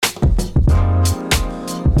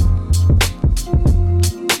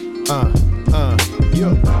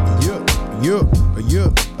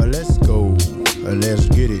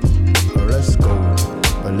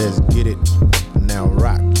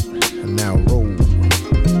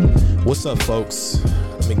What's up, folks?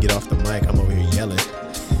 Let me get off the mic. I'm over here yelling.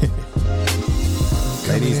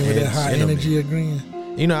 Ladies and that high energy agreeing.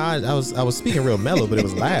 You know, I was speaking real mellow, but it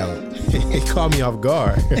was loud. It caught me off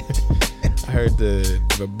guard. I heard the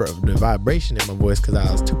vibration in my voice because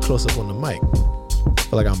I was too close up on the mic. I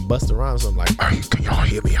feel like I'm Busta Rhymes. So I'm like, hey, can y'all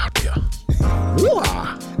hear me out there?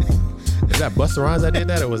 Woo-ah. Is that Busta Rhymes that did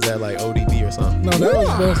that, or was that like ODB or something? No, that was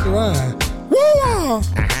Busta Rhymes. Woo-ah.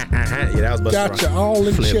 Yeah, that was Busta Rhymes. Got you all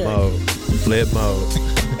in check. Flip mode.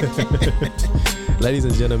 Ladies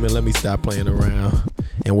and gentlemen, let me stop playing around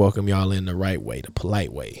and welcome y'all in the right way, the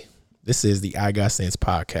polite way. This is the I Got Sense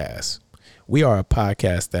podcast. We are a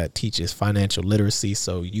podcast that teaches financial literacy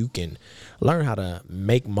so you can learn how to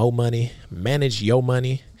make more money, manage your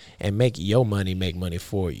money, and make your money make money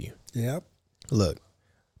for you. Yep. Look,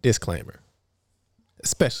 disclaimer,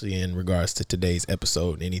 especially in regards to today's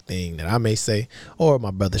episode and anything that I may say or my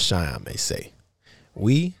brother Cheyenne may say.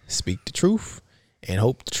 We speak the truth and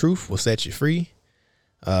hope the truth will set you free.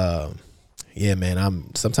 Yeah,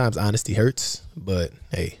 man, sometimes honesty hurts, but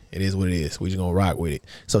hey, it is what it is. We just gonna rock with it.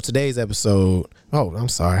 So today's episode, I'm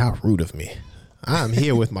sorry, how rude of me. I'm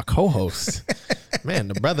here with my co-host. Man,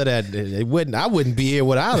 the brother that I wouldn't be here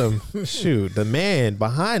without him. Shoot, the man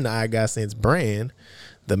behind the I Got Sense brand,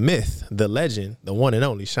 the myth, the legend, the one and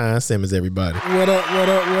only Cheyenne Simmons, everybody. What up,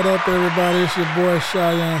 everybody? It's your boy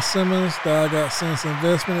Cheyenne Simmons, the I Got Sense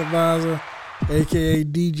investment advisor, aka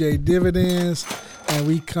DJ Dividends. And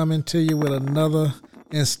we coming to you with another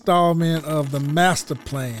installment of the master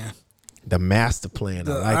plan. The master plan.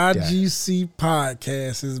 The I like IGC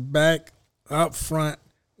podcast is back up front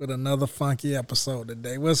with another funky episode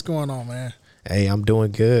today. What's going on, man? Hey, I'm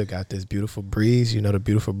doing good. Got this beautiful breeze. You know, the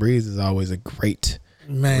beautiful breeze is always a great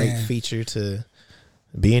feature to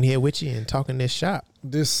being here with you and talking this shop.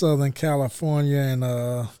 This Southern California and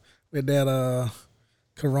with that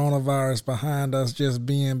coronavirus behind us, just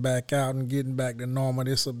being back out and getting back to normal.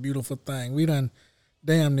 It's a beautiful thing. We done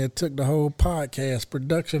damn near took the whole podcast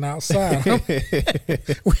production outside.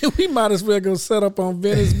 we might as well go set up on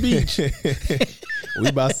Venice Beach. We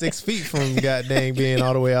about 6 feet from goddamn being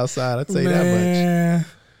all the way outside. I'll tell you that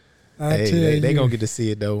much. They gonna get to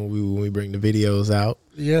see it though when we bring the videos out.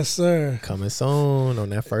 Yes, sir. Coming soon on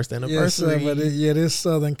that first anniversary. Yes, sir. But this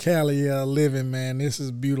Southern Cali living, man, this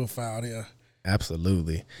is beautiful out here.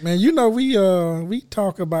 Absolutely, man. You know we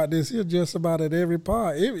talk about this here just about at every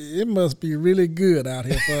part. It must be really good out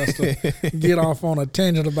here for us to get off on a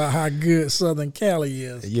tangent about how good Southern Cali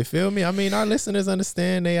is. You feel me? I mean, our listeners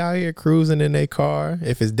understand they out here cruising in their car.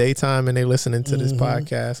 If it's daytime and they listening to this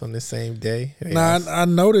podcast on the same day. Now I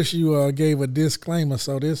noticed you gave a disclaimer,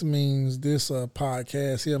 so this means this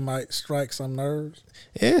podcast here might strike some nerves.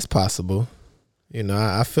 Yeah, it's possible. You know,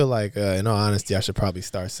 I feel like, in all honesty, I should probably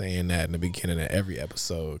start saying that in the beginning of every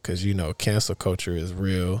episode because, you know, cancel culture is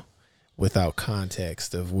real without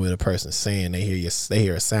context of what a person's saying. They hear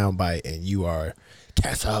a soundbite and you are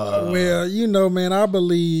canceled. Well, you know, man, I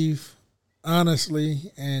believe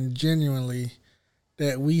honestly and genuinely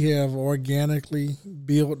that we have organically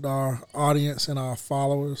built our audience and our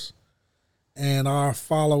followers, and our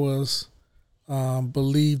followers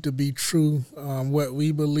believe to be true what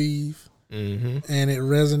we believe. Mm-hmm. And it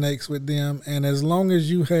resonates with them. And as long as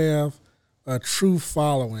you have a true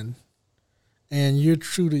following and you're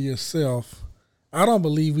true to yourself, I don't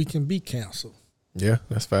believe we can be canceled. Yeah,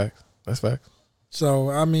 that's facts. So,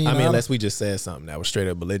 I mean, unless we just said something that was straight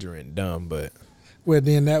up belligerent and dumb, but. Well,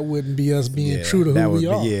 then that wouldn't be us being true to who we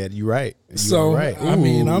are. Yeah, you're right. So, right. I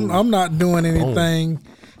mean, I'm not doing anything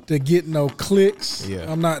to get no clicks. Yeah.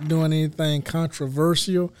 I'm not doing anything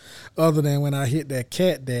controversial other than when I hit that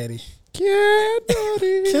cat daddy. Cat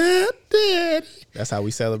daddy. Cat daddy. That's how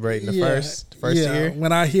we celebrate in the first year.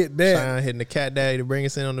 When I hit that, Cheyenne hitting the cat daddy to bring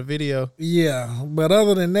us in on the video. Yeah, but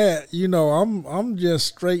other than that, you know, I'm just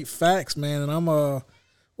straight facts, man, and I'm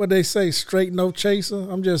what they say, straight no chaser.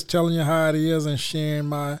 I'm just telling you how it is and sharing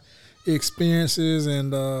my experiences,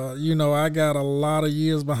 and you know, I got a lot of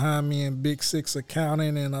years behind me in Big Six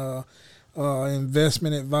accounting and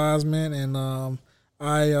investment advisement, and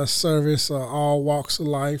I service all walks of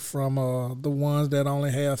life, from the ones that only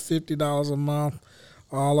have $50 a month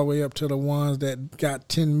all the way up to the ones that got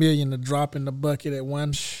 $10 million to drop in the bucket at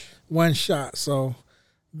one shot. So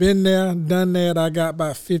been there, done that. I got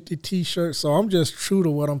about 50 T-shirts. So I'm just true to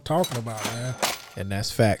what I'm talking about, man. And that's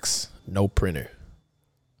facts. No printer.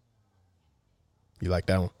 You like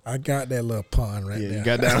that one? I got that little pun right there. You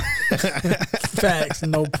got that one? Facts,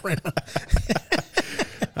 no printer.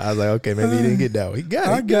 I was like, okay, maybe he didn't get that one. He got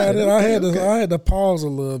it. I got it. I had to pause a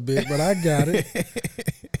little bit, but I got it.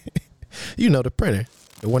 You know the printer,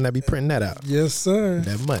 the one that be printing that out. Yes, sir.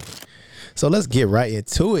 That money. So let's get right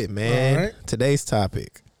into it, man. All right. Today's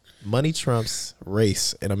topic: money trumps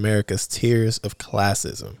race in America's tiers of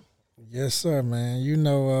classism. Yes, sir, man. You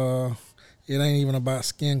know, it ain't even about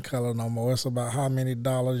skin color no more. It's about how many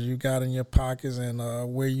dollars you got in your pockets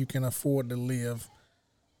and where you can afford to live.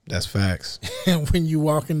 That's facts. And when you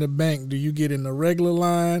walk in the bank, do you get in the regular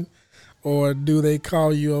line or do they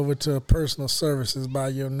call you over to personal services by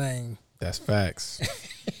your name? That's facts.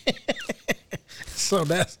 So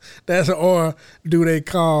that's or do they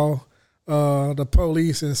call the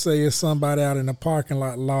police and say it's somebody out in the parking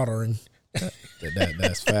lot loitering?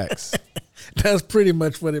 That's facts. That's pretty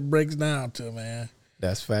much what it breaks down to, man.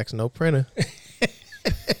 That's facts. No printer.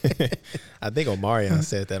 I think Omarion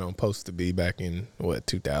said that on Post to Be back in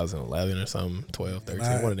 2011 or something, 12,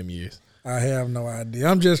 13, one of them years. I have no idea.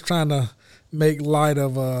 I'm just trying to make light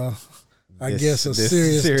of I guess a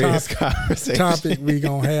serious topic we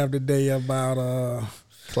gonna have today about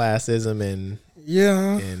classism and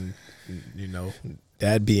you know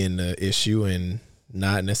that being the issue and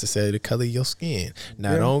not necessarily the color of your skin.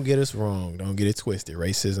 Now, Don't get us wrong. Don't get it twisted.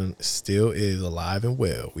 Racism still is alive and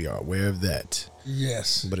well. We are aware of that.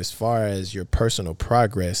 Yes. But as far as your personal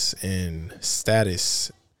progress and status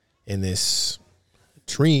in this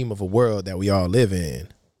dream of a world that we all live in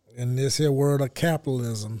this here world of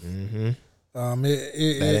capitalism,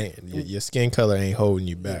 your skin color ain't holding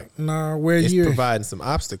you back. Nah, it's providing some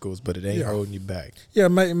obstacles, but it ain't holding you back. Yeah,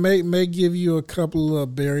 may give you a couple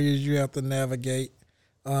of barriers you have to navigate.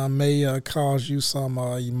 May cause you some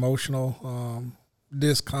emotional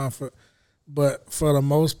discomfort, but for the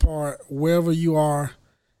most part, wherever you are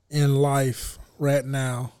in life right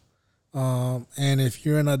now, and if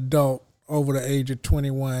you're an adult over the age of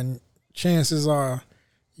 21, chances are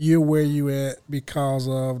you're where you at because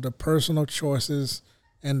of the personal choices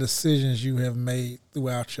and decisions you have made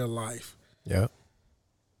throughout your life. Yeah.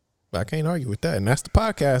 I can't argue with that. And that's the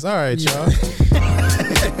podcast. All right, y'all.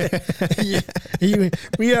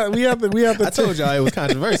 We have to I told y'all it was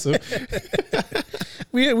controversial.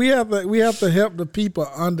 we have to help the people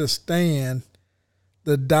understand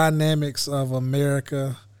the dynamics of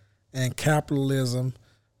America and capitalism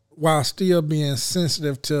while still being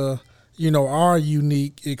sensitive to our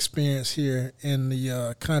unique experience here in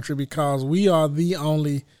the country, because we are the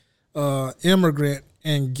only immigrant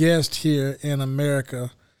and guest here in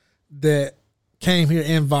America that came here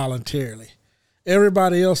involuntarily.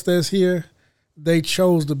 Everybody else that's here, they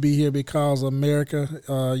chose to be here because America,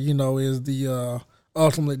 is the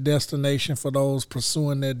ultimate destination for those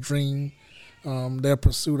pursuing their dream, their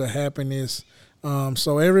pursuit of happiness.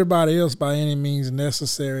 So everybody else, by any means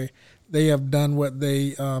necessary, they have done what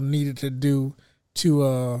they needed to do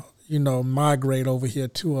to, migrate over here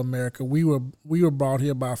to America. We were brought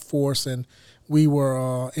here by force, and we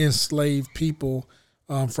were enslaved people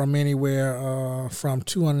from anywhere from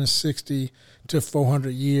 260 to 400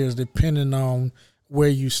 years, depending on where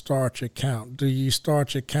you start your count. Do you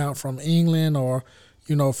start your count from England, or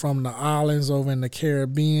from the islands over in the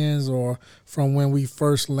Caribbean, or from when we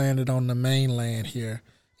first landed on the mainland here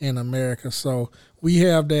in America? So we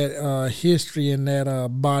have that history and that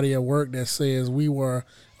body of work that says we were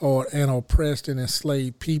an oppressed and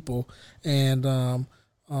enslaved people, and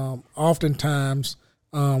oftentimes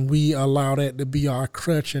we allow that to be our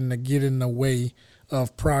crutch and to get in the way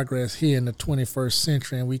of progress here in the 21st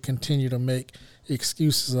century, and we continue to make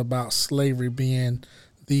excuses about slavery being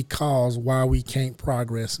the cause why we can't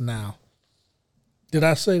progress now. Did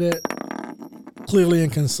I say that clearly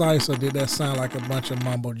and concise, or did that sound like a bunch of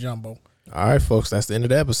mumbo jumbo? All right, folks, that's the end of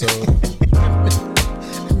the episode.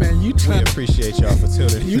 Man, we appreciate y'all for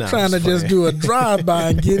tuning in. You trying to just do a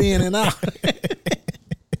drive-by and get in and out.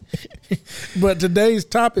 But today's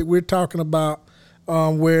topic, we're talking about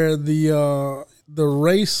where the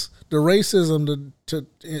racism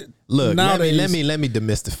look. Nowadays, let me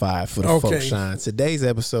demystify for the folks, Sean. Today's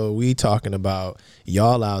episode, we talking about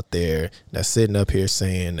y'all out there that's sitting up here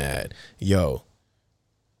saying that,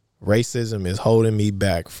 racism is holding me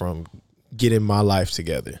back from getting my life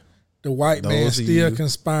together. The white man still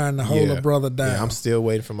conspiring to hold a brother down. Yeah, I'm still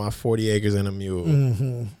waiting for my 40 acres and a mule.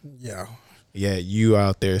 Mm-hmm. Yeah. Yeah, you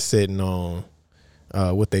out there sitting on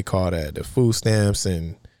what they call that, the food stamps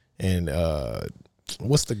and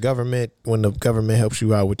what's the government, when the government helps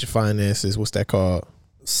you out with your finances, what's that called?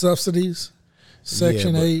 Subsidies.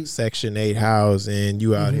 Section 8. Section 8 housing,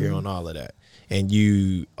 you out here on all of that. And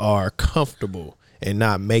you are comfortable and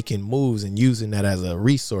not making moves and using that as a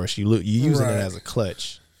resource. You using it as a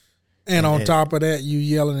clutch. And on top of that, you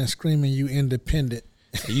yelling and screaming, you independent.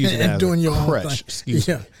 Using that as doing a your crutch. own thing. Excuse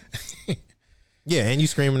me. Yeah, and you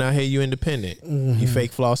screaming out here, you independent. You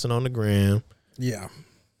fake flossing on the gram. Yeah.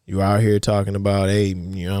 You out here talking about, hey,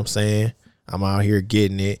 you know what I'm saying? I'm out here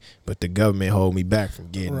getting it, but the government hold me back from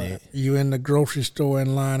getting it. You in the grocery store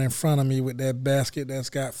in line in front of me with that basket that's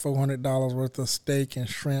got $400 worth of steak and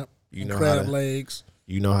shrimp and crab legs.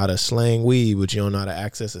 You know how to slang weed, but you don't know how to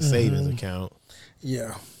access a savings account.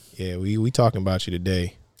 Yeah. Yeah, we talking about you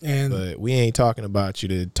today. But we ain't talking about you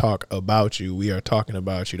to talk about you. We are talking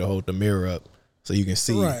about you to hold the mirror up so you can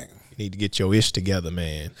see. Right. You need to get your ish together,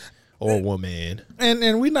 man. Or woman.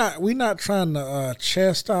 And we not trying to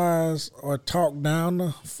chastise or talk down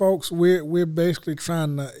to folks. We're basically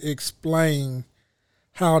trying to explain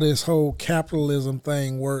how this whole capitalism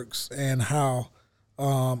thing works and how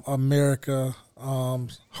America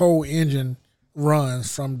whole engine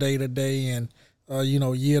runs from day to day and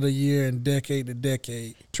year to year and decade to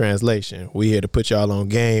decade. Translation: we here to put y'all on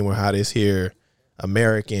game with how this here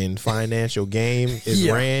American financial game is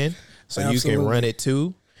ran, so Absolutely. You can run it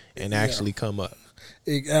too. And actually come up.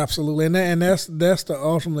 Absolutely. And that's the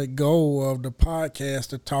ultimate goal of the podcast,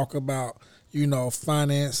 to talk about,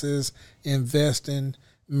 finances, investing,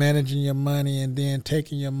 managing your money, and then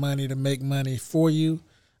taking your money to make money for you.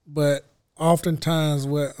 But oftentimes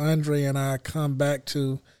what Andre and I come back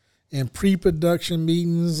to in pre-production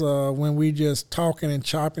meetings, when we just talking and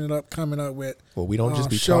chopping it up, coming up with we don't just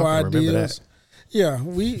be show talking, ideas. Remember that. Yeah,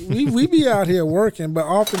 we be out here working, but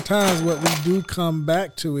oftentimes what we do come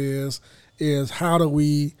back to is how do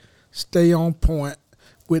we stay on point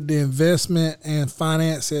with the investment and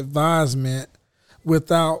finance advisement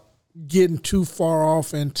without getting too far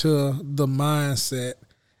off into the mindset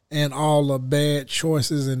and all the bad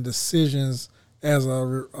choices and decisions as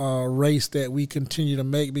a race that we continue to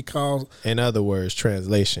make. Because, in other words,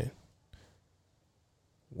 translation,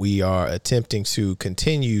 we are attempting to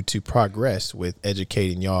continue to progress with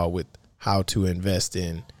educating y'all with how to invest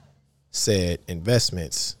in said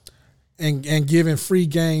investments. And giving free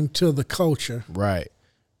game to the culture. Right.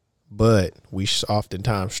 But we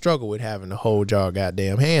oftentimes struggle with having to hold y'all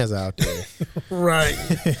goddamn hands out there. Right.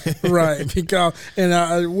 Right. Because, and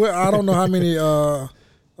I don't know how many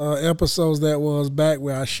episodes that was back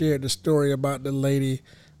where I shared the story about the lady.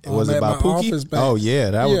 Was it about Pookie? Oh yeah,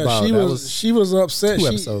 she was upset. 2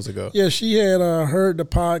 episodes ago. Yeah, she had heard the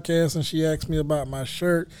podcast and she asked me about my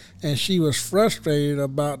shirt, and she was frustrated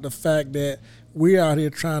about the fact that we're out here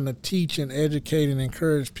trying to teach and educate and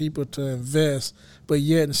encourage people to invest, but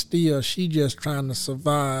yet and still she just trying to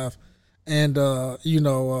survive and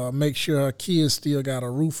make sure her kids still got a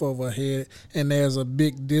roof over her head, and there's a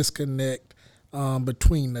big disconnect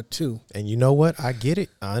between the two. And you know what? I get it.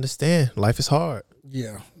 I understand. Life is hard.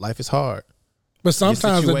 Yeah. Life is hard. But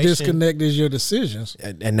sometimes the disconnect is your decisions.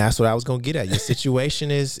 And that's what I was going to get at. Your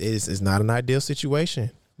situation is not an ideal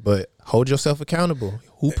situation, but hold yourself accountable.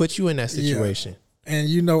 Who put you in that situation? Yeah.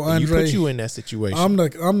 And Andre, you put you in that situation. I'm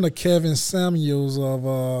the Kevin Samuels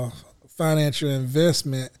of financial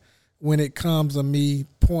investment when it comes to me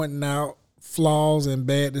pointing out flaws and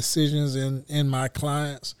bad decisions in my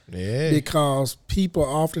clients. Yeah. Because people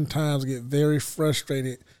oftentimes get very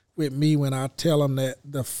frustrated with me when I tell them that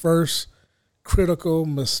the first critical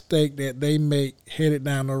mistake that they make headed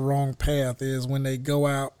down the wrong path is when they go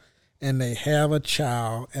out and they have a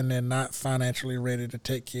child and they're not financially ready to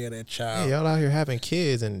take care of that child. Yeah, y'all out here having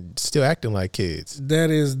kids and still acting like kids.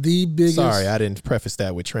 That is the biggest. Sorry, I didn't preface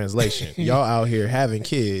that with translation. Y'all out here having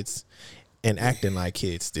kids and acting like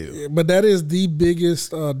kids still. But that is the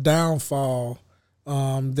biggest downfall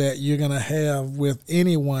that you're going to have with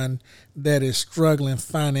anyone that is struggling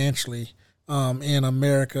financially in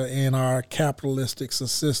America, in our capitalistic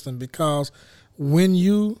system. Because when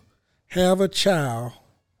you have a child,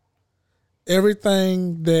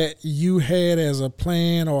 everything that you had as a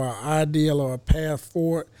plan or an ideal or a path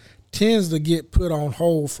forward tends to get put on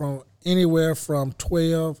hold from anywhere from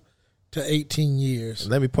 12 to 18 years.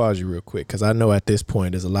 Let me pause you real quick, because I know at this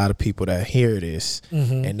point there's a lot of people that hear this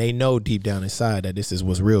and they know deep down inside that this is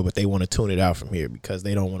what's real, but they want to tune it out from here because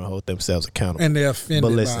they don't want to hold themselves accountable. And they're offended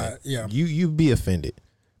but listen, by it. Yeah. You be offended,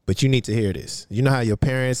 but you need to hear this. You know how your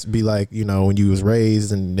parents be like, when you was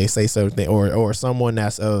raised and they say something, or someone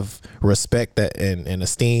that's of respect that and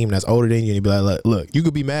esteem that's older than you, and you be like, look, you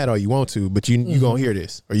could be mad all you want to, but you gonna hear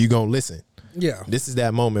this or you gonna listen. Yeah. This is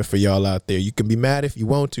that moment for y'all out there. You can be mad if you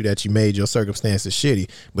want to that you made your circumstances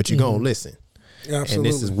shitty, but you're going to listen. Absolutely. And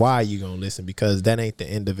this is why you're going to listen, because that ain't the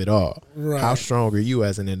end of it all. Right. How strong are you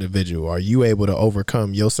as an individual? Are you able to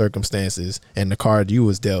overcome your circumstances and the card you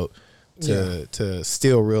was dealt to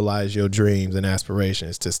still realize your dreams and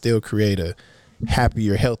aspirations, to still create a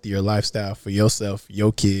happier, healthier lifestyle for yourself,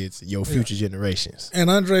 your kids, your future generations? And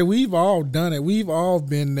Andre, we've all done it. We've all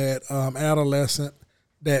been that adolescent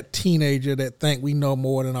that teenager that think we know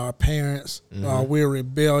more than our parents. We're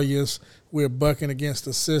rebellious. We're bucking against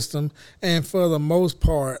the system. And for the most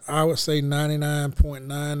part, I would say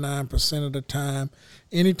 99.99% of the time,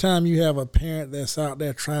 anytime you have a parent that's out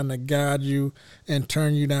there trying to guide you and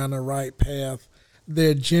turn you down the right path,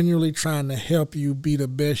 they're genuinely trying to help you be the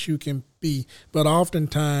best you can be. But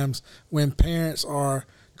oftentimes when parents are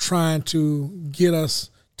trying to get us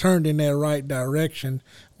turned in that right direction,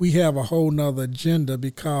 we have a whole nother agenda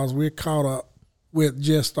because we're caught up with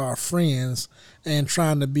just our friends and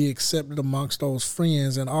trying to be accepted amongst those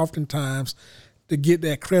friends. And oftentimes to get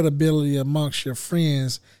that credibility amongst your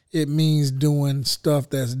friends, it means doing stuff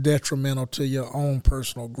that's detrimental to your own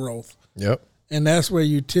personal growth. Yep. And that's where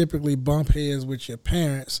you typically bump heads with your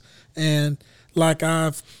parents. And like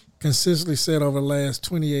I've consistently said over the last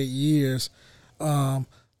 28 years,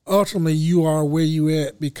 ultimately you are where you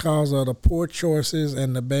at because of the poor choices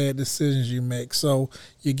and the bad decisions you make. So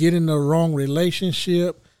you get in the wrong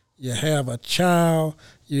relationship, you have a child,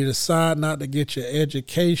 you decide not to get your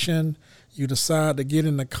education, you decide to get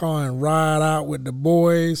in the car and ride out with the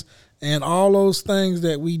boys, and all those things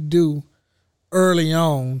that we do early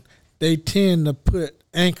on, they tend to put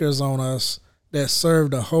anchors on us that serve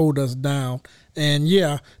to hold us down. And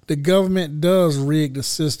yeah, the government does rig the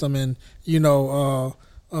system and,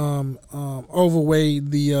 overweigh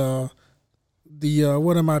the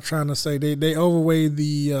what am I trying to say? They overweigh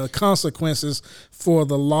the consequences for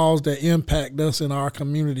the laws that impact us in our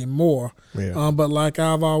community more. Yeah. But like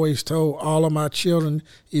I've always told all of my children,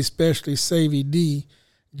 especially Savvy D,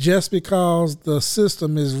 just because the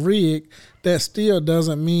system is rigged, that still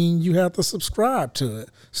doesn't mean you have to subscribe to it.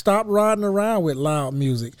 Stop riding around with loud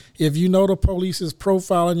music. If you know the police is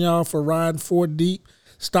profiling y'all for riding 4 deep,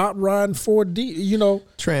 stop riding 4 deep,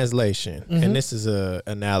 Translation, and this is a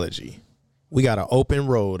analogy. We got an open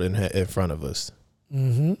road in front of us.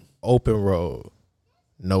 Open road.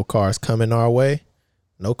 No cars coming our way.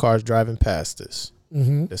 No cars driving past us.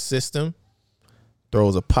 The system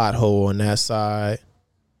throws a pothole on that side,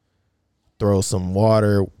 throws some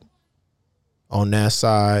water on that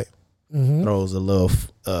side, throws a little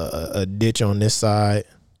a ditch on this side.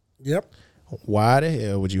 Yep. Why the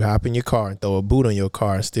hell would you hop in your car and throw a boot on your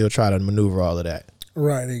car and still try to maneuver all of that?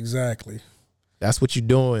 Right, exactly. That's what you're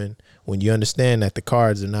doing when you understand that the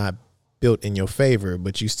cards are not built in your favor,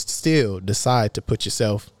 but you still decide to put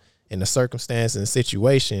yourself in the circumstances and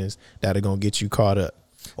situations that are going to get you caught up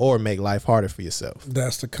or make life harder for yourself.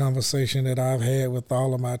 That's the conversation that I've had with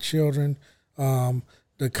all of my children.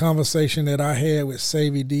 The conversation that I had with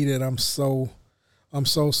Savvy D, that I'm so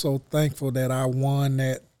thankful that I won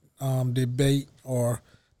that debate or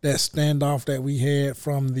that standoff that we had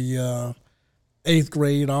from the 8th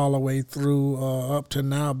grade all the way through up to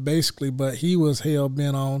now, basically. But he was hell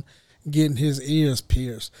bent on getting his ears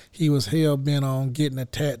pierced. He was hell bent on getting a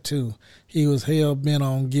tattoo. He was hell bent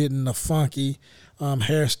on getting a funky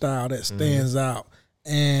hairstyle that stands out.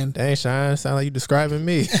 And dang, Shine, sound like you describing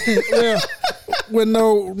me. Well,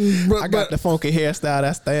 no, I got the funky hairstyle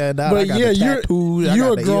that stand out. But I got the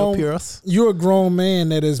tattoos. you're a grown man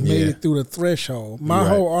that has made it through the threshold. My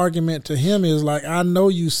whole argument to him is like, I know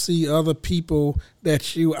you see other people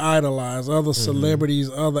that you idolize, other celebrities,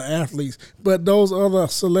 other athletes, but those other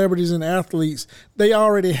celebrities and athletes, they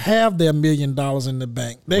already have their $1 million in the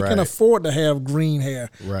bank. They can afford to have green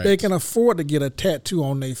hair. Right. They can afford to get a tattoo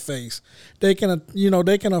on their face. They can,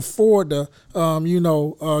 they can afford to,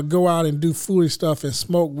 go out and do foolish stuff and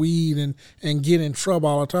smoke weed and get in trouble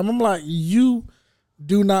all the time. I'm like, you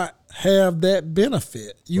do not have that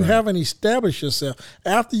benefit. You haven't established yourself.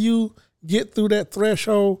 After you get through that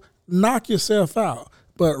threshold, knock yourself out.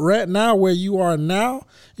 But right now, where you are now,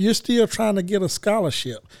 you're still trying to get a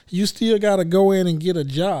scholarship. You still got to go in and get a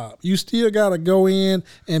job. You still got to go in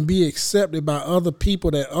and be accepted by other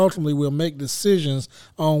people that ultimately will make decisions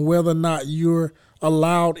on whether or not you're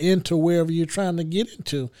allowed into wherever you're trying to get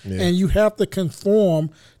into. Yeah. And you have to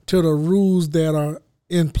conform to the rules that are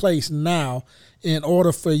in place now in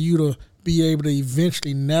order for you to be able to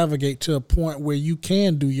eventually navigate to a point where you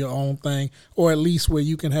can do your own thing, or at least where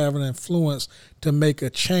you can have an influence to make a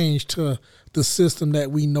change to the system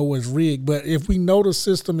that we know is rigged. But if we know the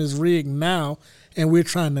system is rigged now and we're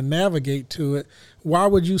trying to navigate to it, why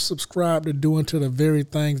would you subscribe to doing to the very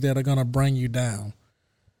things that are going to bring you down?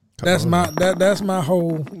 That's my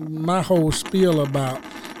whole spiel about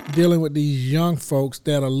dealing with these young folks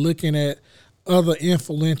that are looking at other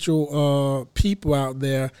influential people out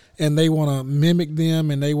there, and they want to mimic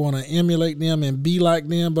them and they want to emulate them and be like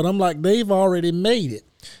them. But I'm like, they've already made it.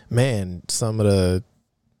 Man, some of the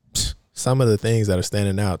some of the things that are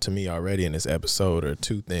standing out to me already in this episode are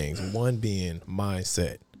two things. One being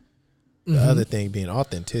mindset. The other thing being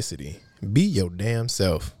authenticity. Be your damn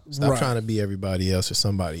self. Stop trying to be everybody else or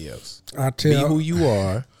somebody else. Be who you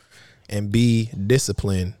are and be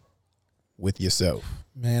disciplined with yourself.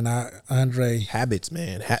 Man, Andre. Habits,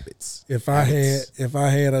 man. Habits. If I had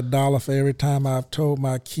 $1 for every time I've told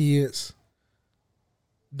my kids,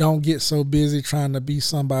 don't get so busy trying to be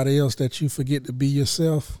somebody else that you forget to be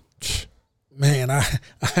yourself. Man,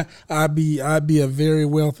 I'd be a very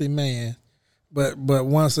wealthy man. But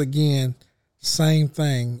once again, same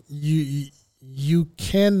thing. You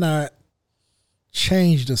cannot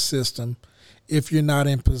change the system if you're not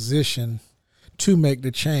in position to make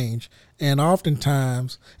the change. And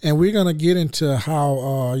oftentimes, and we're gonna get into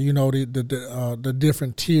how the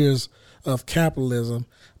different tiers of capitalism.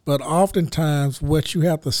 But oftentimes, what you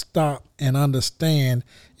have to stop and understand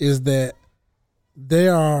is that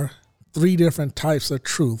there are 3 different types of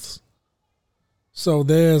truths. So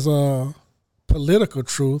there's a political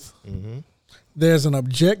truth, there's an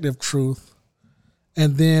objective truth,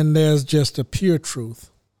 and then there's just a pure truth.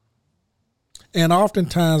 And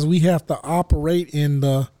oftentimes we have to operate in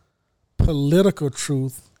the political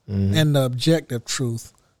truth and the objective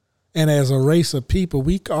truth. And as a race of people,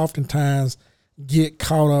 we oftentimes get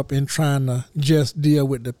caught up in trying to just deal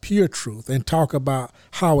with the pure truth and talk about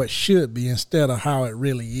how it should be instead of how it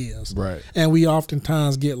really is. Right. And we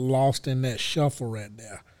oftentimes get lost in that shuffle right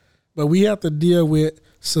there. But we have to deal with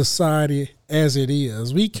society as it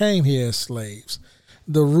is. We came here as slaves.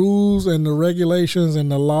 The rules and the regulations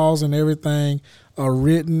and the laws and everything are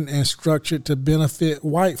written and structured to benefit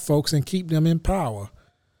white folks and keep them in power.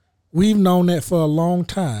 We've known that for a long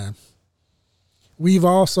time. We've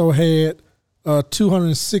also had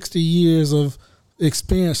 260 years of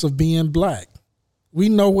experience of being black. We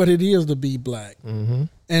know what it is to be black.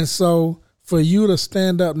 And so for you to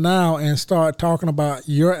stand up now and start talking about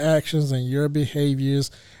your actions and your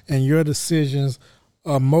behaviors and your decisions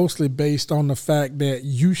are mostly based on the fact that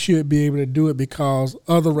you should be able to do it because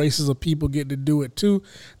other races of people get to do it too,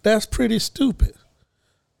 that's pretty stupid.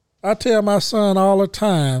 I tell my son all the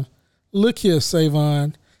time, look here,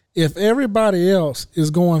 Savon, if everybody else is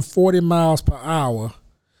going 40 miles per hour,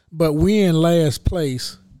 but we're in last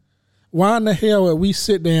place, why in the hell would we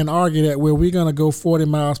sit there and argue that where we're going to go 40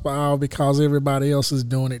 miles per hour because everybody else is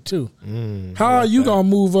doing it too? How are you going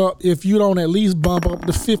to move up if you don't at least bump up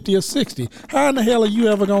to 50 or 60? How in the hell are you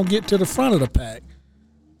ever going to get to the front of the pack?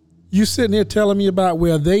 You sitting here telling me about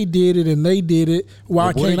where they did it and they did it.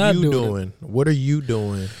 Why can't I do it? What are you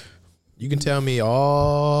doing? You can tell me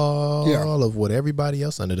all of what everybody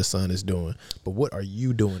else under the sun is doing, but what are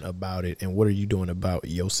you doing about it, and what are you doing about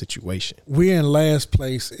your situation? We're in last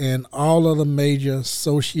place in all of the major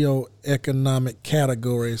socioeconomic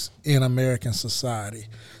categories in American society.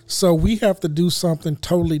 So we have to do something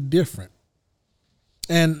totally different.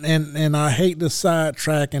 And I hate to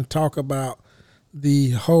sidetrack and talk about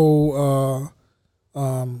the whole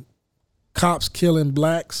cops killing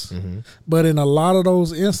blacks. But in a lot of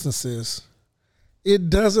those instances, it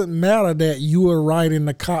doesn't matter that you were right and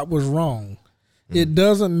the cop was wrong. It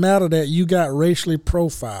doesn't matter that you got racially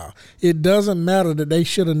profiled. It doesn't matter that they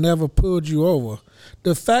should have never pulled you over.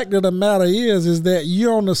 The fact of the matter is that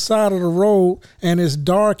you're on the side of the road and it's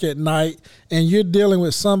dark at night and you're dealing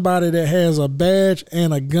with somebody that has a badge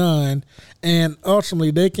and a gun, and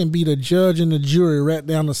ultimately they can be the judge and the jury right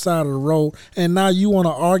down the side of the road, and now you want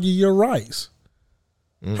to argue your rights.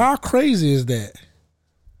 How crazy is that?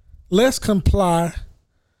 Let's comply.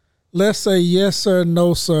 Let's say yes, sir,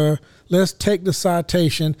 no, sir. Let's take the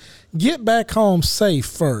citation. Get back home safe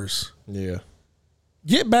first. Yeah.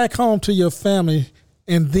 Get back home to your family,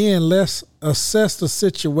 and then let's assess the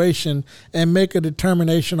situation and make a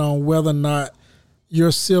determination on whether or not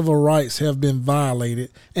your civil rights have been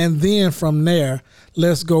violated. And then from there,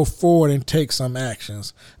 let's go forward and take some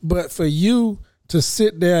actions. But for you to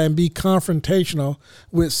sit there and be confrontational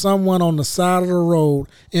with someone on the side of the road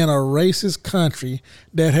in a racist country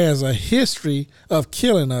that has a history of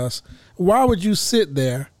killing us, why would you sit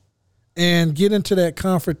there and get into that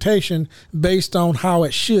confrontation based on how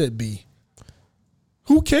it should be?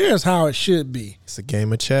 Who cares how it should be? It's a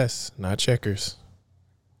game of chess, not checkers.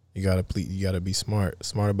 You gotta be smart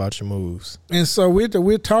about your moves. And so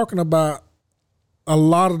we're talking about a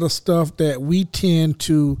lot of the stuff that we tend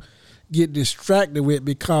to get distracted with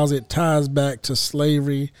because it ties back to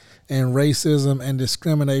slavery and racism and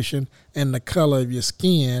discrimination and the color of your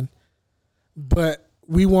skin. But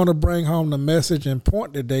we want to bring home the message and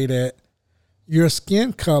point today that your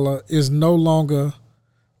skin color is no longer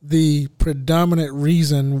the predominant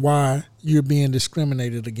reason why you're being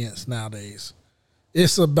discriminated against nowadays.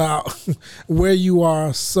 It's about where you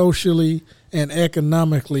are socially and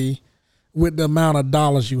economically with the amount of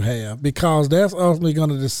dollars you have, because that's ultimately going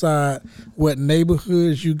to decide what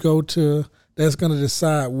neighborhoods you go to. That's going to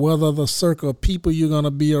decide whether the circle of people you're going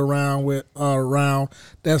to be around with are around.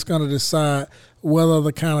 That's going to decide whether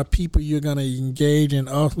the kind of people you're going to engage in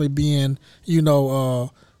ultimately be in,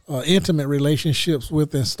 intimate relationships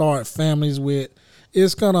with and start families with.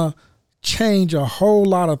 It's going to change a whole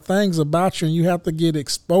lot of things about you, and you have to get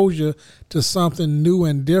exposure to something new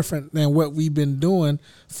and different than what we've been doing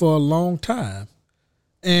for a long time.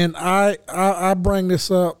 And I bring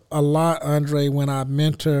this up a lot, Andre, when I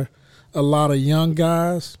mentor a lot of young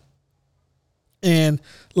guys. And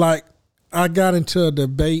like, I got into a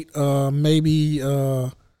debate maybe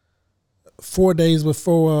 4 days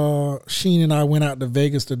before Sheen and I went out to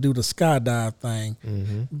Vegas to do the skydive thing.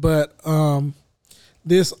 Mm-hmm. But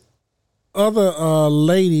this other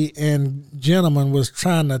lady and gentleman was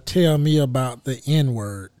trying to tell me about the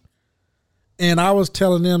N-word. And I was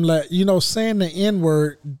telling them that, saying the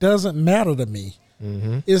N-word doesn't matter to me.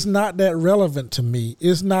 Mm-hmm. It's not that relevant to me.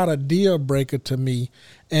 It's not a deal breaker to me.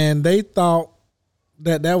 And they thought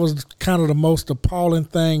that was kind of the most appalling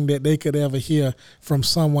thing that they could ever hear from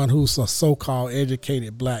someone who's a so-called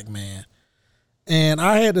educated black man. And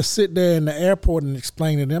I had to sit there in the airport and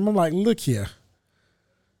explain to them. I'm like, look here.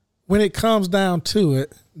 When it comes down to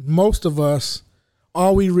it, most of us,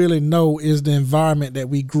 all we really know is the environment that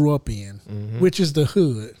we grew up in, mm-hmm. which is the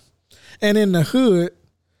hood. And in the hood,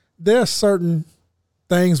 there are certain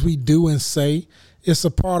things we do and say. It's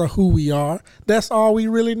a part of who we are. That's all we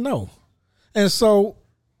really know. And so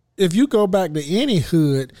if you go back to any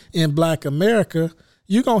hood in Black America,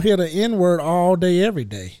 you're going to hear the N-word all day, every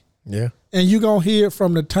day. Yeah. And you're going to hear it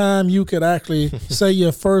from the time you could actually say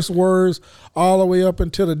your first words all the way up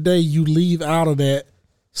until the day you leave out of that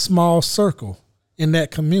small circle in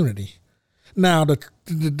that community. Now,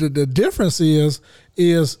 the difference is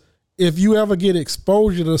if you ever get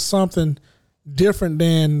exposure to something different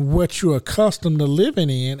than what you're accustomed to living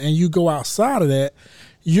in, and you go outside of that,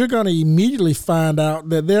 you're going to immediately find out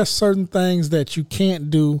that there's certain things that you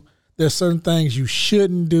can't do, there's certain things you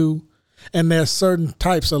shouldn't do, and there's certain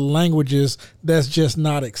types of languages that's just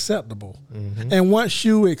not acceptable. Mm-hmm. And once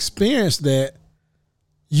you experience that,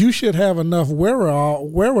 you should have enough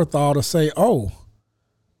wherewithal to say, oh,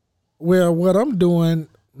 well, what I'm doing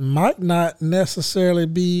might not necessarily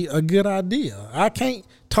be a good idea. I can't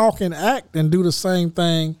talk and act and do the same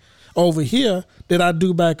thing over here that I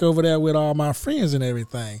do back over there with all my friends and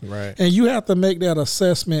everything. Right. And you have to make that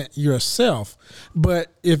assessment yourself.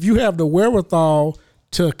 But if you have the wherewithal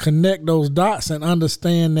to connect those dots and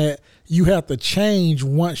understand that you have to change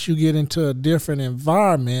once you get into a different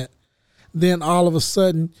environment, then all of a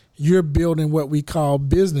sudden you're building what we call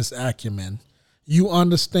business acumen. You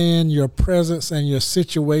understand your presence and your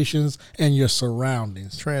situations and your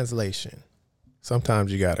surroundings. Translation.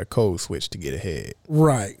 Sometimes you got to code switch to get ahead.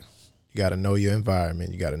 Right. You got to know your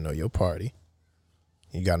environment. You got to know your party.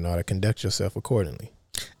 You got to know how to conduct yourself accordingly.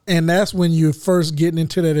 And that's when you're first getting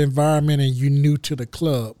into that environment and you're new to the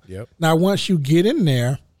club. Yep. Now, once you get in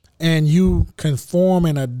there and you conform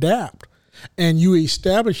and adapt and you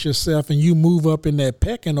establish yourself and you move up in that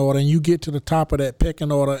pecking order and you get to the top of that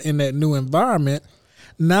pecking order in that new environment,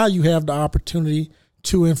 now you have the opportunity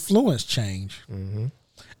to influence change. Mm-hmm.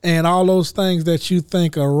 And all those things that you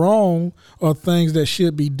think are wrong or things that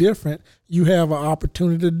should be different, you have an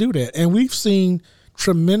opportunity to do that. And we've seen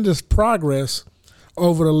tremendous progress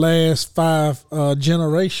over the last 5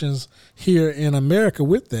 generations here in America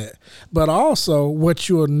with that. But also what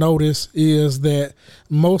you'll notice is that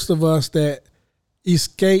most of us that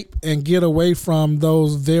escape and get away from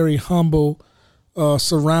those very humble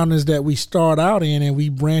surroundings that we start out in, and we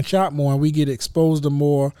branch out more and we get exposed to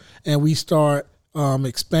more and we start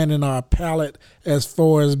expanding our palate as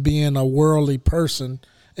far as being a worldly person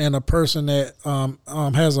and a person that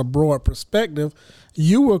has a broad perspective,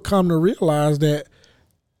 you will come to realize that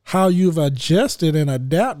how you've adjusted and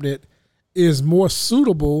adapted is more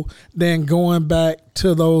suitable than going back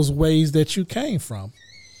to those ways that you came from.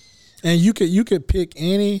 And you could pick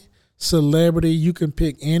any celebrity, you can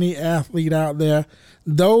pick any athlete out there.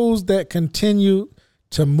 Those that continue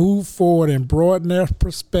to move forward and broaden their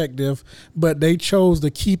perspective, but they chose to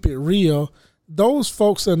keep it real, those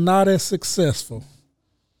folks are not as successful.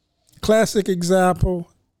 Classic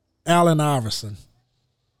example, Allen Iverson.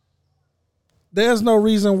 There's no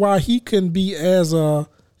reason why he couldn't be as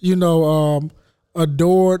adored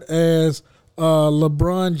as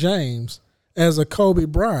LeBron James, as a Kobe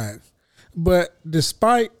Bryant. But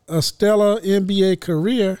despite a stellar NBA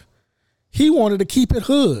career, He wanted to keep it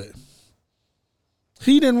hood.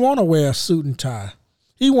 He didn't want to wear a suit and tie.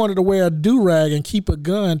 He wanted to wear a do-rag and keep a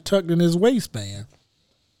gun tucked in his waistband.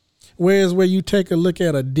 Whereas where you take a look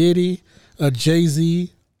at a Diddy, a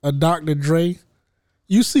Jay-Z, a Dr. Dre,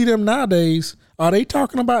 you see them nowadays, are they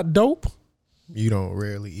talking about dope? You don't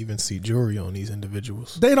rarely even see jewelry on these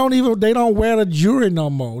individuals. They don't wear the jewelry no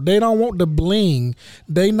more. They don't want the bling.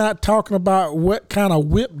 They not talking about what kind of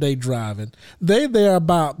whip they driving. They're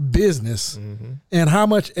about business and how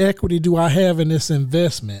much equity do I have in this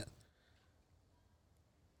investment.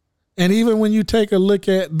 And even when you take a look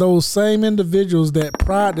at those same individuals that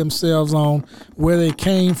pride themselves on where they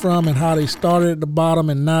came from and how they started at the bottom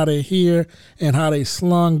and now they're here and how they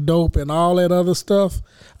slung dope and all that other stuff,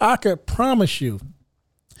 I could promise you,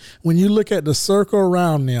 when you look at the circle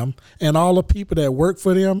around them and all the people that work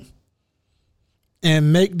for them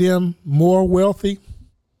and make them more wealthy,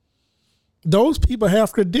 those people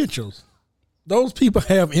have credentials. Those people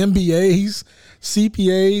have MBAs,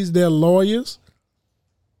 CPAs, they're lawyers.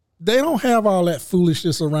 They don't have all that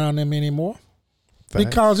foolishness around them anymore. Facts.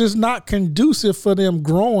 Because it's not conducive for them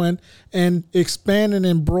growing and expanding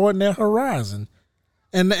and broadening their horizon.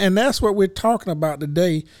 And that's what we're talking about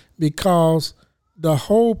today, because the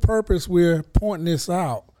whole purpose we're pointing this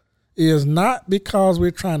out is not because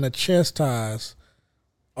we're trying to chastise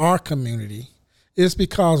our community. It's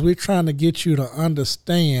because we're trying to get you to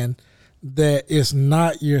understand that it's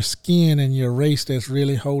not your skin and your race that's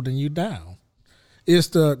really holding you down. It's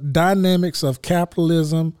the dynamics of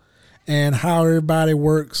capitalism and how everybody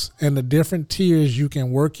works and the different tiers you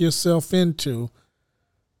can work yourself into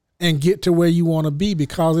and get to where you want to be,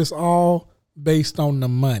 because it's all based on the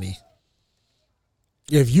money.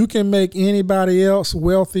 If you can make anybody else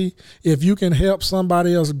wealthy, if you can help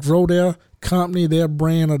somebody else grow their company, their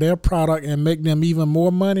brand, or their product and make them even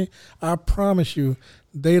more money, I promise you,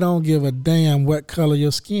 they don't give a damn what color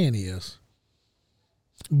your skin is.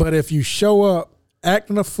 But if you show up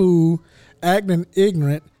acting a fool, acting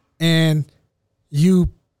ignorant, and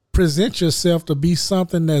you present yourself to be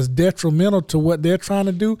something that's detrimental to what they're trying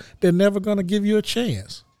to do, they're never going to give you a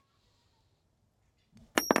chance.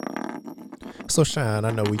 So, Sean,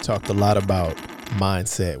 I know we talked a lot about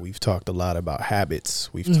mindset. We've talked a lot about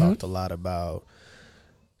habits. We've talked a lot about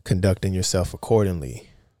conducting yourself accordingly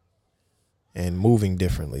and moving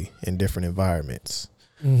differently in different environments.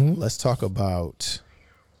 Let's talk about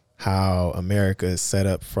how America is set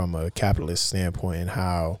up from a capitalist standpoint and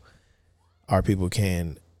how our people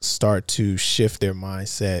can start to shift their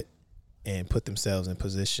mindset and put themselves in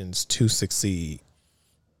positions to succeed.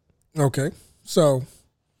 Okay. So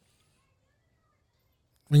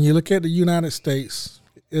when you look at the United States,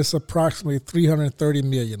 it's approximately 330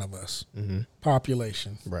 million of us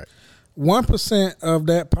population. Right. 1% of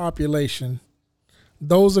that population,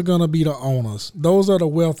 those are going to be the owners. Those are the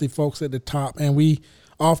wealthy folks at the top, and we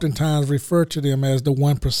oftentimes refer to them as the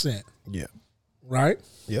 1%. Yeah. Right?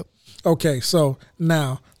 Yep. Okay, so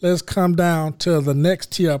now let's come down to the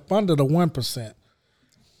next tier up under the 1%.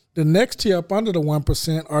 The next tier up under the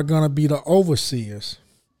 1% are going to be the overseers.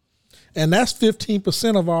 And that's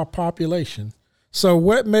 15% of our population. So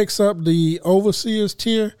what makes up the overseers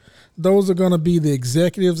tier? Those are going to be the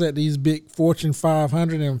executives at these big Fortune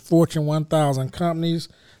 500 and Fortune 1000 companies.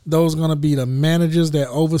 Those are going to be the managers that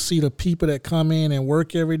oversee the people that come in and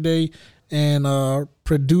work every day and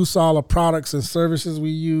produce all the products and services we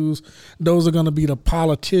use. Those are going to be the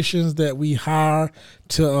politicians that we hire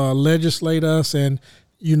to legislate us and,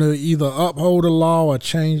 you know, either uphold the law or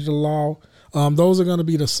change the law. Those are going to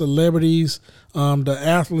be the celebrities, the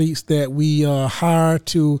athletes that we hire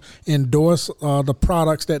to endorse the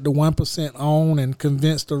products that the 1% own and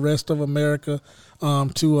convince the rest of America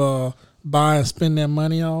to buy and spend their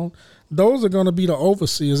money on. Those are going to be the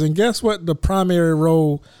overseers. And guess what the primary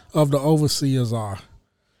role of the overseers are?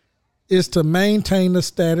 Is to maintain the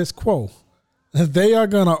status quo. They are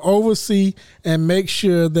going to oversee and make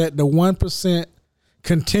sure that the 1%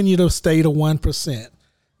 continue to stay the 1%.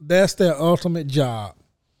 That's their ultimate job.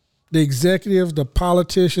 The executives, the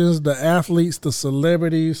politicians, the athletes, the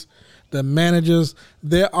celebrities, the managers,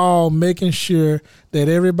 they're all making sure that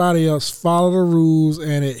everybody else follow the rules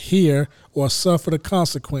and adhere or suffer the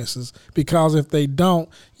consequences. Because if they don't,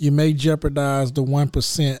 you may jeopardize the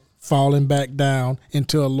 1% falling back down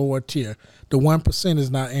into a lower tier. The 1%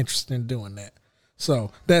 is not interested in doing that.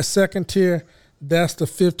 So that second tier, that's the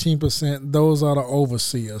 15%. Those are the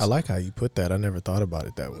overseers. I like how you put that. I never thought about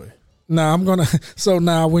it that way. Now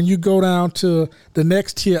now when you go down to the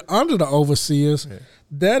next tier under the overseers,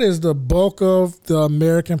 that is the bulk of the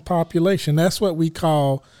American population. That's what we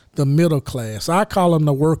call the middle class. I call them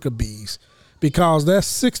the worker bees, because that's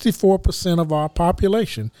 64% of our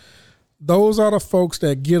population. Those are the folks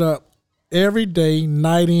that get up every day,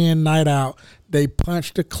 night in, night out. They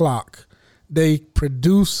punch the clock. They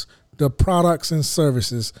produce the products and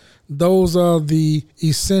services. Those are the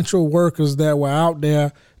essential workers that were out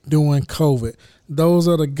there during COVID. Those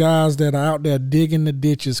are the guys that are out there digging the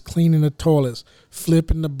ditches, cleaning the toilets,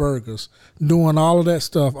 flipping the burgers, doing all of that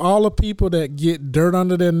stuff. All the people that get dirt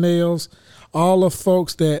under their nails, all the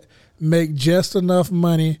folks that make just enough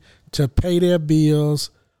money to pay their bills,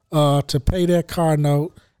 to pay their car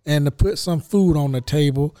note, and to put some food on the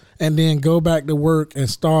table, and then go back to work and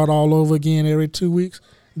start all over again every 2 weeks.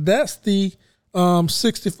 That's the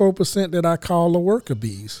 64% that I call the worker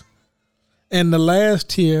bees. And the last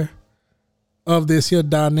tier of this here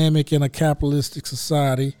dynamic in a capitalistic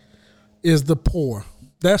society is the poor.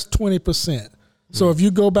 That's 20%. So if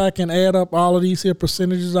you go back and add up all of these here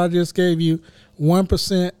percentages I just gave you,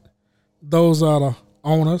 1%, those are the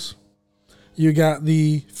owners. You got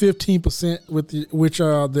the 15%, which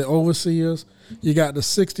are the overseers. You got the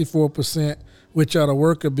 64%, which are the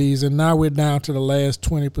worker bees. And now we're down to the last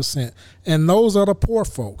 20%. And those are the poor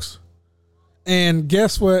folks. And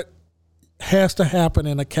guess what has to happen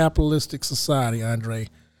in a capitalistic society, Andre?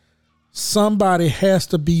 Somebody has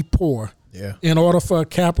to be poor in order for a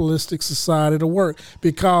capitalistic society to work.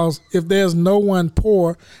 Because if there's no one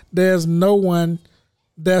poor, there's no one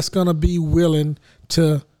that's going to be willing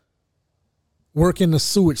to work in the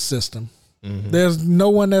sewage system. Mm-hmm. There's no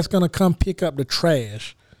one that's going to come pick up the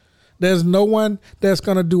trash. There's no one that's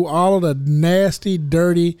going to do all of the nasty,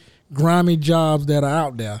 dirty, grimy jobs that are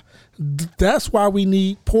out there. That's why we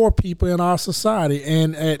need poor people in our society.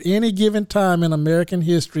 And at any given time in American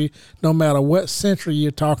history, no matter what century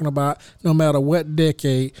you're talking about, no matter what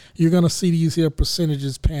decade, you're going to see these here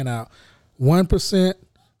percentages pan out. 1%,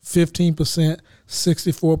 15%,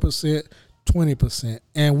 64%, 20%.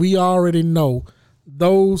 And we already know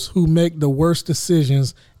those who make the worst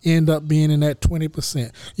decisions end up being in that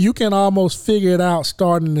 20%. You can almost figure it out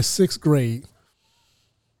starting in the 6th grade.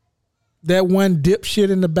 That one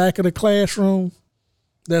dipshit in the back of the classroom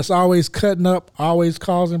that's always cutting up, always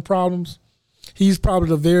causing problems, he's probably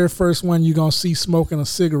the very first one you're going to see smoking a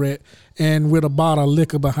cigarette and with a bottle of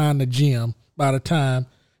liquor behind the gym by the time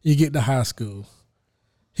you get to high school.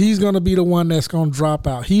 He's going to be the one that's going to drop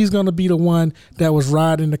out. He's going to be the one that was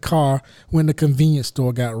riding the car when the convenience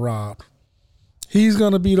store got robbed. He's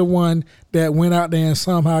going to be the one that went out there and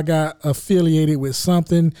somehow got affiliated with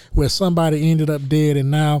something where somebody ended up dead, and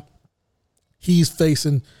now he's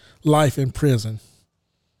facing life in prison.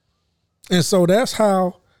 And so that's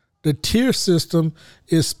how the tier system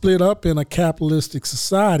is split up in a capitalistic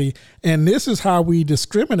society. And this is how we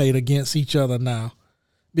discriminate against each other now.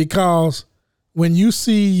 Because when you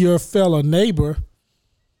see your fellow neighbor,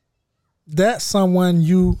 that's someone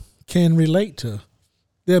you can relate to.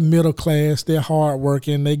 They're middle class, they're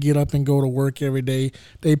hardworking, they get up and go to work every day.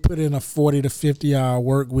 They put in a 40 to 50 hour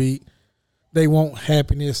work week. They want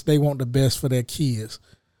happiness. They want the best for their kids.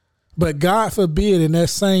 But God forbid, in that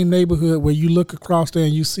same neighborhood where you look across there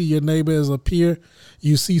and you see your neighbor as a peer,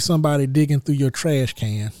 you see somebody digging through your trash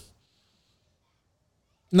can.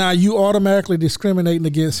 Now, you automatically discriminating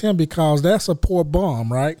against him because that's a poor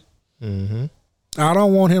bum, right? Mm-hmm. I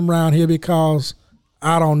don't want him around here because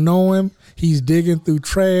I don't know him. He's digging through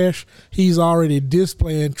trash. He's already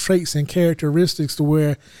displaying traits and characteristics to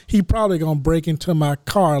where he probably going to break into my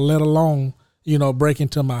car, let alone, break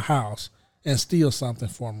into my house and steal something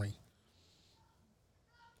for me.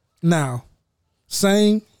 Now,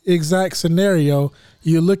 same exact scenario,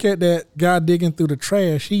 you look at that guy digging through the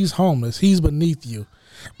trash, he's homeless, he's beneath you.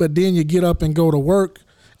 But then you get up and go to work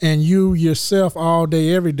and you yourself all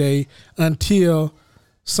day, every day until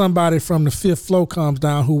somebody from the 5th floor comes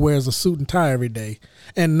down who wears a suit and tie every day.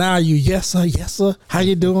 And now you, yes, sir, how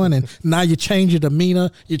you doing? And now you change your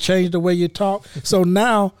demeanor, you change the way you talk. So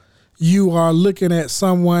now you are looking at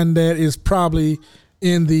someone that is probably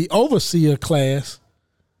in the overseer class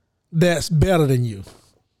that's better than you.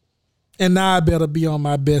 And now I better be on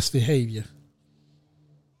my best behavior.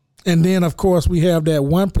 And then, of course, we have that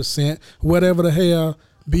 1%, whatever the hell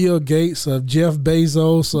Bill Gates or Jeff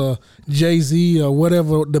Bezos or Jay-Z or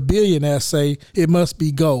whatever the billionaires say, it must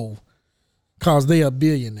be gold because they are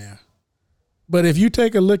billionaire. But if you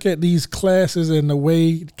take a look at these classes and the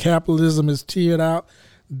way capitalism is tiered out,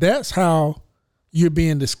 that's how you're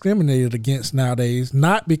being discriminated against nowadays,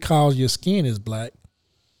 not because your skin is black.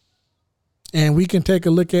 And we can take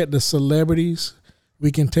a look at the celebrities.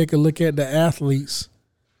 We can take a look at the athletes.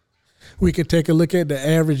 We can take a look at the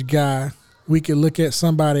average guy. We can look at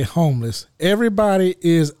somebody homeless. Everybody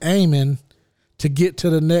is aiming to get to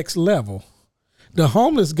the next level. The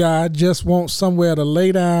homeless guy just wants somewhere to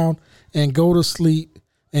lay down and go to sleep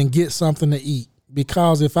and get something to eat.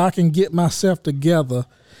 Because if I can get myself together,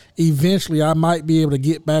 eventually I might be able to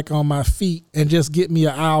get back on my feet and just get me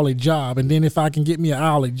an hourly job. And then if I can get me an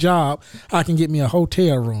hourly job, I can get me a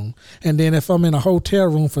hotel room. And then if I'm in a hotel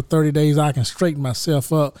room for 30 days, I can straighten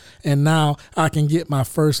myself up. And now I can get my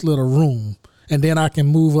first little room. And then I can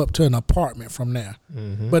move up to an apartment from there.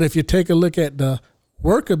 Mm-hmm. But if you take a look at the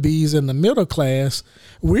worker bees in the middle class,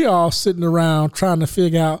 we're all sitting around trying to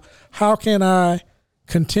figure out, how can I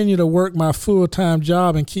continue to work my full-time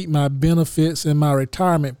job and keep my benefits and my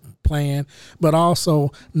retirement plan, but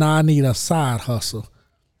also now I need a side hustle.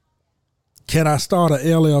 Can I start an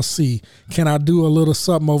LLC? Can I do a little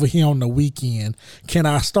something over here on the weekend? Can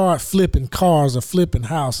I start flipping cars or flipping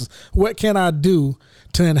houses? What can I do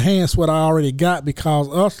to enhance what I already got? Because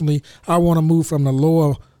ultimately I want to move from the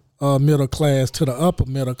lower middle class to the upper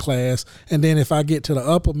middle class. And then if I get to the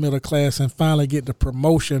upper middle class and finally get the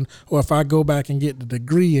promotion, or if I go back and get the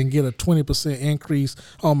degree and get a 20% increase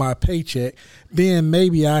on my paycheck, then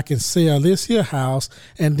maybe I can sell this here house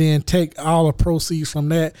and then take all the proceeds from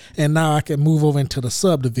that. And now I can move over into the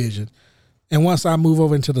subdivision. And once I move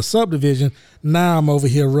over into the subdivision, now I'm over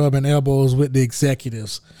here rubbing elbows with the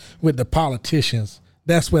executives, with the politicians.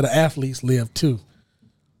 That's where the athletes live too.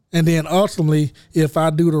 And then ultimately, if I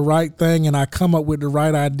do the right thing and I come up with the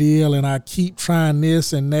right ideal and I keep trying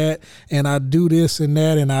this and that and I do this and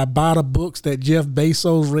that and I buy the books that Jeff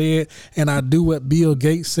Bezos read and I do what Bill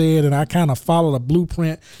Gates said and I kind of follow the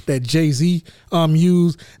blueprint that Jay-Z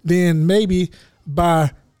used, then maybe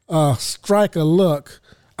by strike of luck,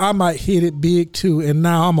 I might hit it big too, and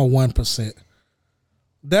now I'm a 1%.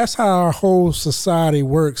 That's how our whole society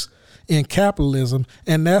works in capitalism,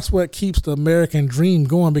 and that's what keeps the American dream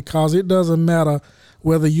going, because it doesn't matter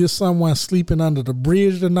whether you're someone sleeping under the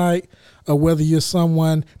bridge tonight or whether you're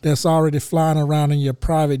someone that's already flying around in your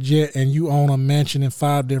private jet and you own a mansion in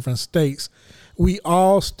 5 different states. We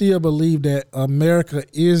all still believe that America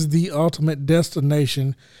is the ultimate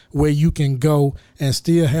destination where you can go and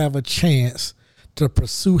still have a chance to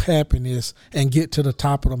pursue happiness and get to the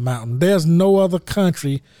top of the mountain. There's no other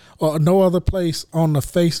country or no other place on the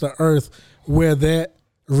face of the earth where that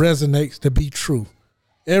resonates to be true.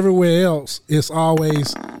 Everywhere else, it's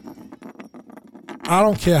always, I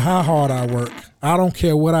don't care how hard I work. I don't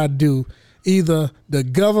care what I do. Either the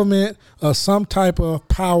government or some type of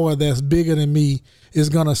power that's bigger than me is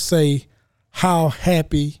going to say how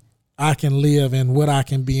happy I can live and what I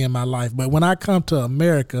can be in my life. But when I come to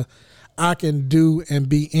America, I can do and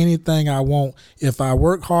be anything I want if I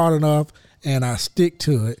work hard enough and I stick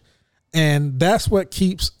to it. And that's what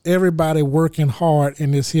keeps everybody working hard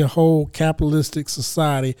in this here whole capitalistic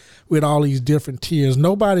society with all these different tiers.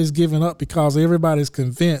 Nobody's giving up because everybody's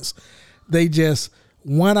convinced they just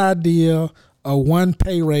one idea or one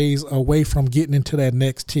pay raise away from getting into that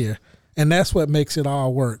next tier. And that's what makes it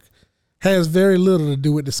all work. Has very little to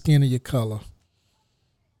do with the skin of your color.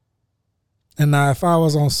 And now if I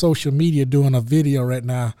was on social media doing a video right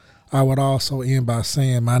now, I would also end by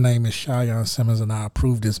saying, my name is Cheyenne Simmons and I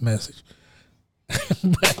approve this message.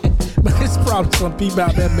 but it's probably some people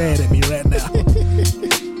out there mad at me right now.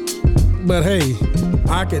 But hey,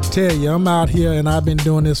 I can tell you, I'm out here and I've been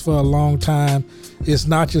doing this for a long time. It's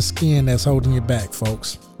not your skin that's holding you back,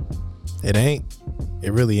 folks. It ain't.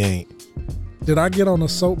 It really ain't. Did I get on a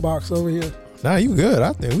soapbox over here? Nah, you good.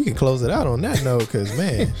 I think we can close it out on that note because,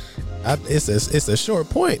 man, it's a short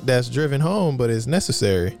point that's driven home, but it's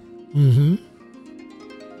necessary. Mm-hmm.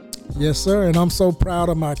 Yes, sir. And I'm so proud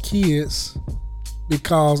of my kids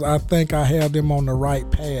because I think I have them on the right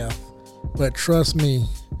path. But trust me,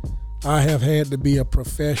 I have had to be a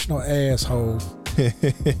professional asshole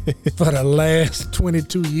for the last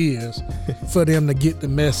 22 years for them to get the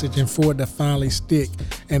message and for it to finally stick,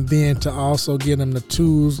 and then to also give them the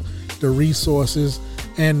tools, the resources,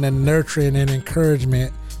 and the nurturing and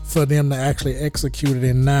encouragement for them to actually execute it.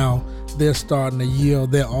 And now they're starting to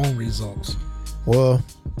yield their own results. Well,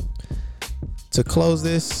 to close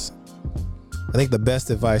this, I think the best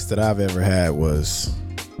advice that I've ever had was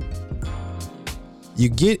you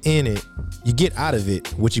get in it, you get out of it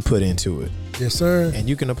what you put into it. Yes, sir. And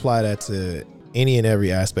you can apply that to any and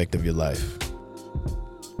every aspect of your life.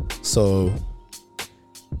 So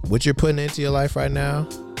what you're putting into your life right now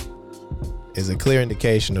is a clear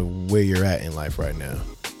indication of where you're at in life right now.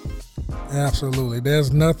 Absolutely.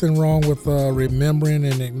 There's nothing wrong with remembering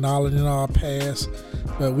and acknowledging our past,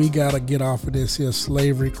 but we got to get off of this here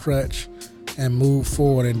slavery crutch and move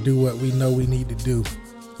forward and do what we know we need to do.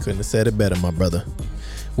 Couldn't have said it better, my brother.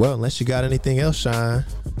 Well, unless you got anything else, Shine,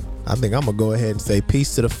 I think I'm gonna go ahead and say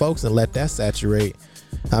peace to the folks and let that saturate.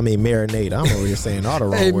 I mean, marinate. I'm over here saying all the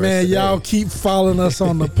wrong Hey words. man, today. y'all keep following us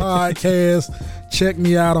on the podcast. Check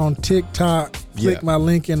me out on TikTok. Click my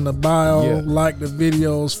link in the bio. Like the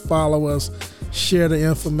videos. Follow us. Share the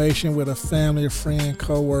information with a family, a friend,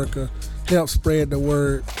 coworker. Help spread the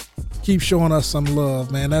word. Keep showing us some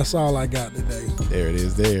love, man. That's all I got today. There it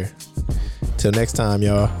is. There. Till next time,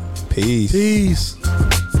 y'all. Peace. Peace.